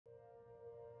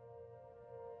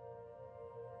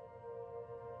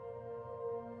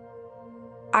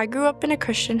I grew up in a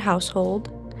Christian household.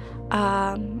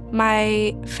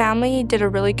 My family did a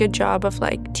really good job of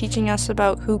teaching us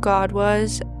about who God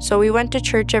was. So we went to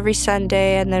church every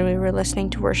Sunday, and then we were listening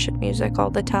to worship music all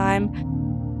the time.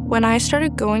 When I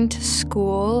started going to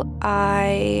school,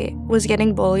 I was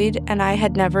getting bullied, and I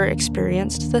had never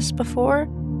experienced this before.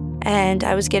 And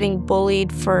I was getting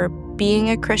bullied for being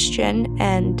a Christian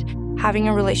and having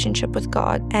a relationship with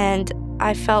God. And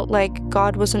I felt like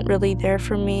God wasn't really there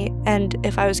for me. And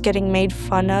if I was getting made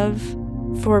fun of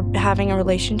for having a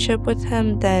relationship with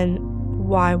him, then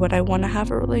why would I want to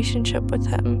have a relationship with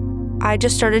him? I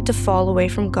just started to fall away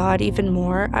from God even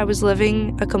more. I was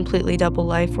living a completely double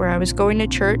life where I was going to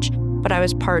church, but I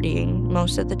was partying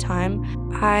most of the time.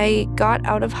 I got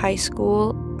out of high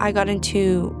school. I got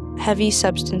into heavy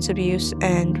substance abuse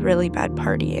and really bad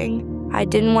partying. I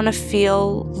didn't want to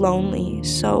feel lonely,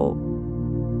 so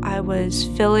I was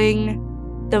filling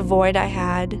the void I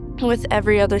had with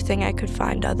every other thing I could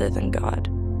find other than God.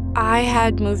 I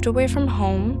had moved away from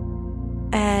home,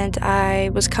 and I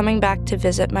was coming back to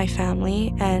visit my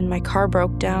family, and my car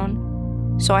broke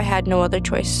down, so I had no other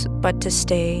choice but to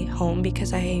stay home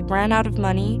because I ran out of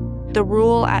money. The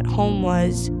rule at home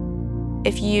was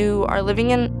if you are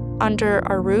living under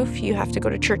our roof, you have to go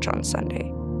to church on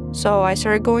Sunday. So I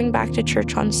started going back to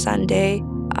church on Sunday,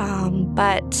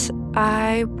 but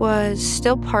I was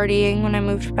still partying when I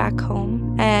moved back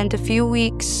home, and a few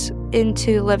weeks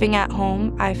into living at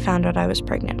home, I found out I was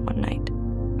pregnant one night.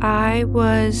 I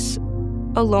was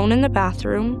alone in the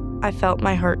bathroom. I felt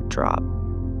my heart drop.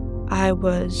 I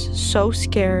was so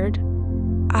scared.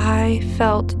 I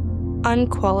felt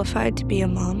unqualified to be a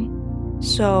mom,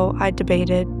 so I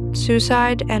debated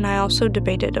suicide, and I also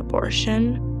debated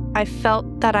abortion. I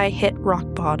felt that I hit rock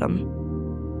bottom.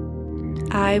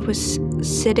 I was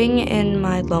sitting in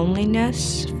my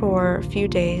loneliness for a few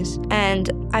days, and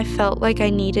I felt like I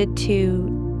needed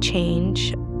to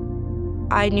change.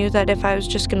 I knew that if I was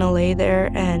just going to lay there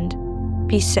and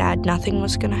be sad, nothing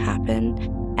was going to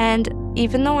happen. And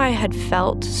even though I had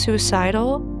felt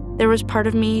suicidal, there was part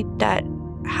of me that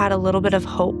had a little bit of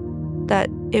hope that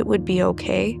it would be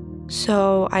okay.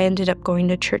 So I ended up going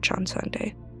to church on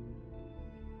Sunday.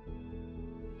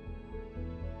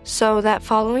 So that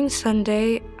following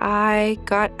Sunday, I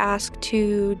got asked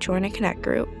to join a Connect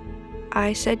group.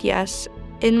 I said yes.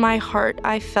 In my heart,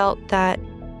 I felt that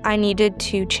I needed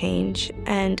to change,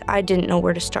 and I didn't know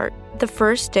where to start. The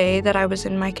first day that I was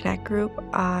in my Connect group,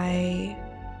 I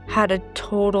had a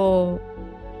total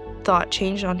thought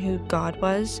change on who God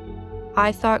was.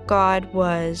 I thought God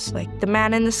was like the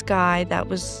man in the sky that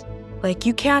was like,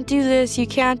 you can't do this, you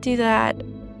can't do that.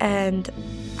 And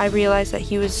I realized that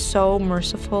he was so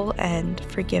merciful and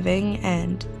forgiving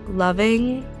and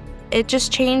loving. It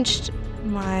just changed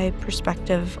my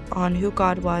perspective on who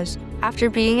God was. After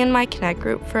being in my Connect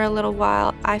group for a little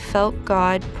while, I felt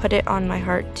God put it on my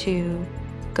heart to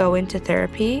go into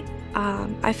therapy.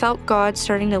 I felt God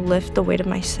starting to lift the weight of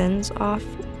my sins off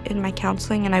in my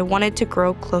counseling, and I wanted to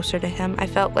grow closer to him. I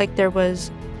felt like there was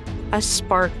a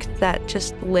spark that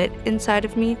just lit inside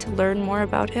of me to learn more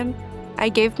about him. I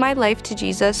gave my life to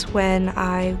Jesus when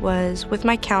I was with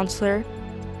my counselor,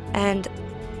 and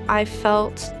I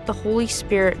felt the Holy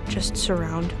Spirit just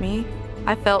surround me.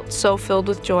 I felt so filled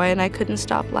with joy, and I couldn't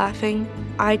stop laughing.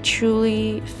 I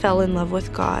truly fell in love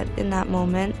with God in that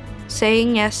moment.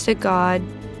 Saying yes to God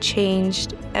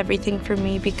changed everything for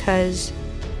me because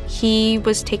he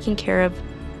was taking care of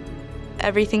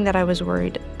everything that I was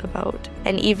worried about.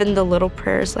 And even the little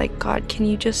prayers like, God, can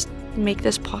you just make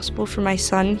this possible for my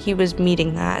son? He was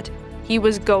meeting that. He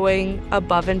was going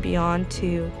above and beyond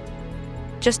to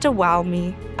wow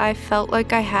me. I felt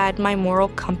like I had my moral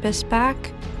compass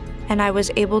back, and I was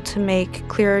able to make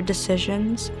clearer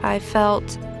decisions. I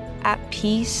felt at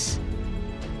peace.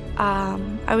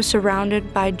 I was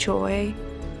surrounded by joy,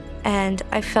 and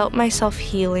I felt myself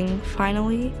healing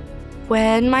finally.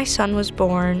 When my son was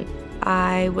born,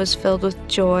 I was filled with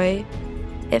joy.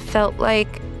 It felt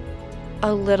like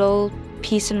a little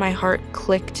piece in my heart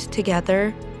clicked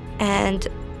together, and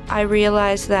I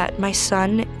realized that my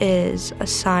son is a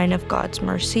sign of God's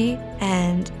mercy,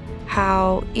 and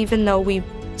how even though we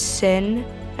sin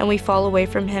and we fall away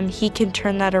from him, he can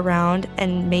turn that around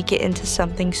and make it into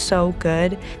something so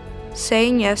good.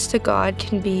 Saying yes to God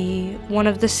can be one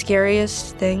of the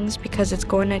scariest things because it's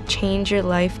going to change your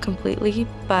life completely,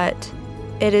 but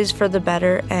it is for the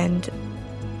better, and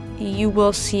you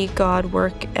will see God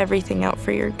work everything out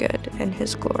for your good and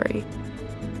his glory.